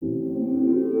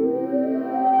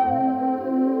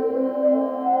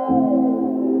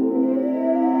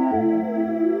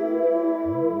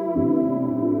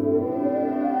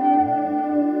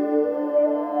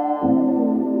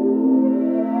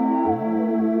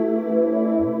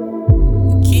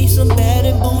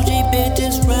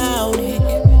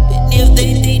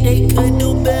they could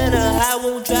do better. I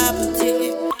won't drop a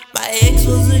tear. My ex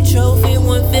was a trophy,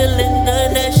 one feeling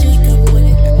none that she could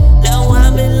wear. Now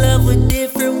I'm in love with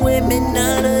different women,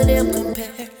 none of them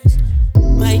compare.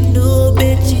 My new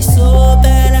bitch, she's so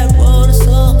bad, I wrote a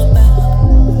song about.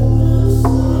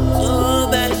 So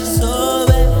bad, she's so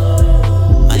bad.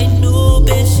 My new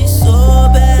bitch, she's so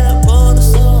bad, I wrote a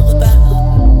song about.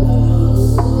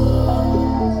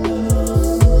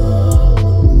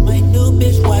 My new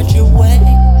bitch, watch your way.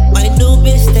 My new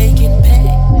bitch, taking pay.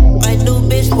 My new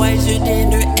bitch, wiser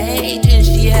than her age, and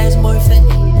she has more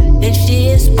faith, and she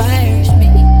inspires me.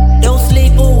 Don't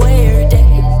sleep away her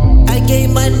days. I gave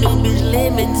my new bitch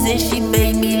lemons, and she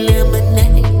made me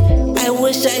lemonade. I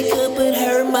wish I could put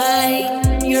her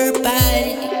mind, your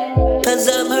body, 'cause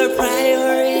I'm her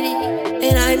priority,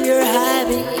 and I'm your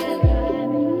hobby.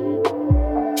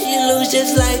 She looks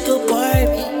just like a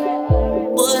Barbie,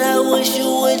 but I wish you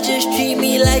would just treat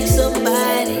me like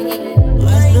somebody.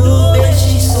 My new bitch,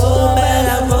 she's so bad,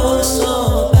 I wrote a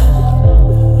song about.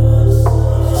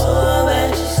 So bad,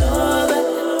 she's so bad.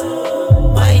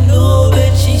 My new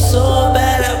bitch, she's so